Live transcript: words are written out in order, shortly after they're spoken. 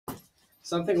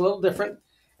something a little different,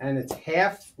 and it's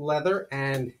half leather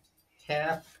and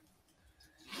half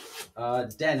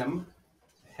denim,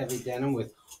 heavy denim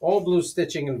with all blue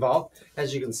stitching involved.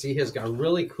 As you can see, he's got a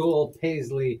really cool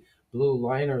paisley blue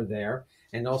liner there,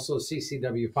 and also a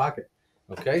CCW pocket.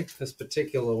 Okay, this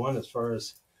particular one, as far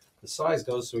as the size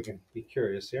goes, so we can be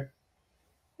curious here.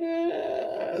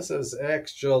 Yeah, this is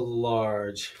extra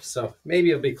large, so maybe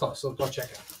it'll be close. Let's go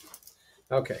check it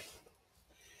out. Okay,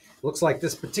 looks like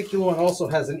this particular one also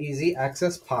has an easy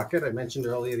access pocket. I mentioned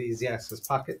earlier the easy access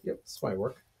pocket. Yep, this might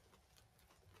work.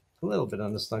 A little bit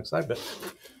on the snug side, but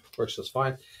works just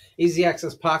fine. Easy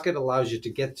access pocket allows you to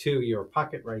get to your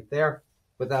pocket right there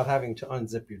without having to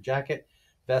unzip your jacket,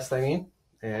 vest, I mean.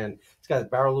 And it's got a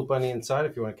barrel loop on the inside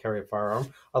if you want to carry a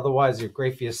firearm. Otherwise, you're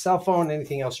great for your cell phone,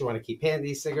 anything else you want to keep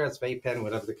handy, cigarettes, vape pen,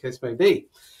 whatever the case may be.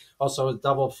 Also, a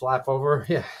double flap over.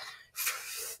 Yeah.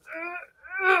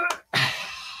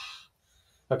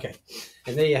 Okay,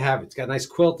 and there you have it. It's got nice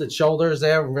quilted shoulders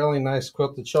there, really nice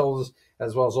quilted shoulders,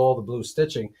 as well as all the blue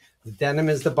stitching. The denim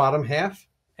is the bottom half,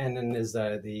 and then there's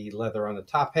the leather on the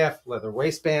top half, leather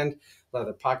waistband,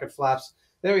 leather pocket flaps.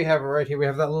 There we have it right here. We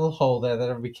have that little hole there that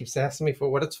everybody keeps asking me for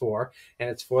what it's for. And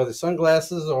it's for the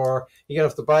sunglasses, or you get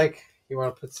off the bike, you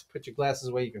want to put your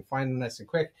glasses where you can find them nice and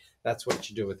quick. That's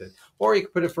what you do with it. Or you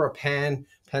can put it for a pen,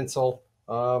 pencil,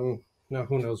 no,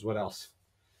 who knows what else.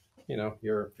 You know,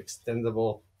 your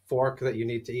extendable fork that you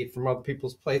need to eat from other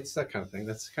people's plates, that kind of thing.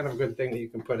 That's kind of a good thing that you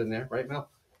can put in there, right, Mel?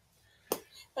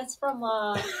 That's from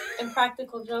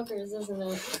Impractical Jokers, isn't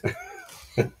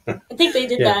it? I think they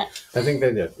did that. I think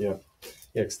they did, yeah.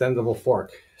 Extendable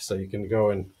fork, so you can go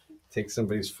and take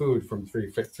somebody's food from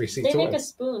three seats away. They make a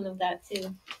spoon of that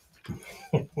too.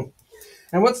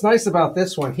 And what's nice about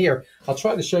this one here, I'll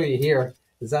try to show you here,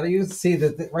 is that you see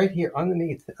that right here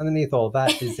underneath all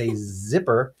that is a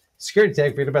zipper security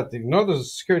tag. Forget about ignore the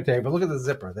security tag, but look at the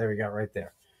zipper. There we go, right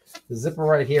there. The zipper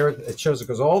right here, it shows it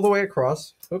goes all the way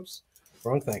across. Oops,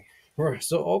 wrong thing.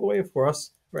 So all the way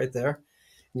across right there.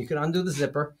 And you can undo the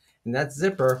zipper, and that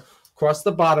zipper across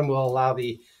the bottom will allow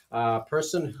the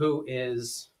person who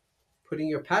is putting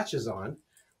your patches on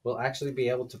will actually be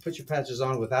able to put your patches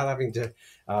on without having to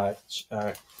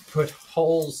put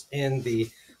holes in the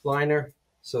liner.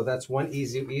 So that's one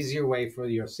easier way for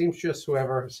your seamstress,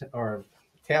 whoever, or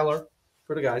tailor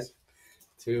for the guys,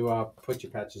 to put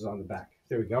your patches on the back.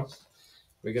 There we go.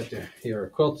 We got your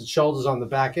quilted shoulders on the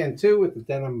back end too, with the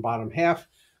denim bottom half.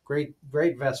 Great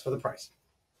vest for the price.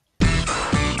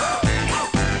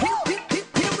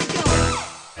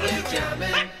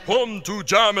 Come to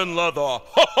Jammin' Leather. Ha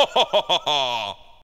ha ha ha ha.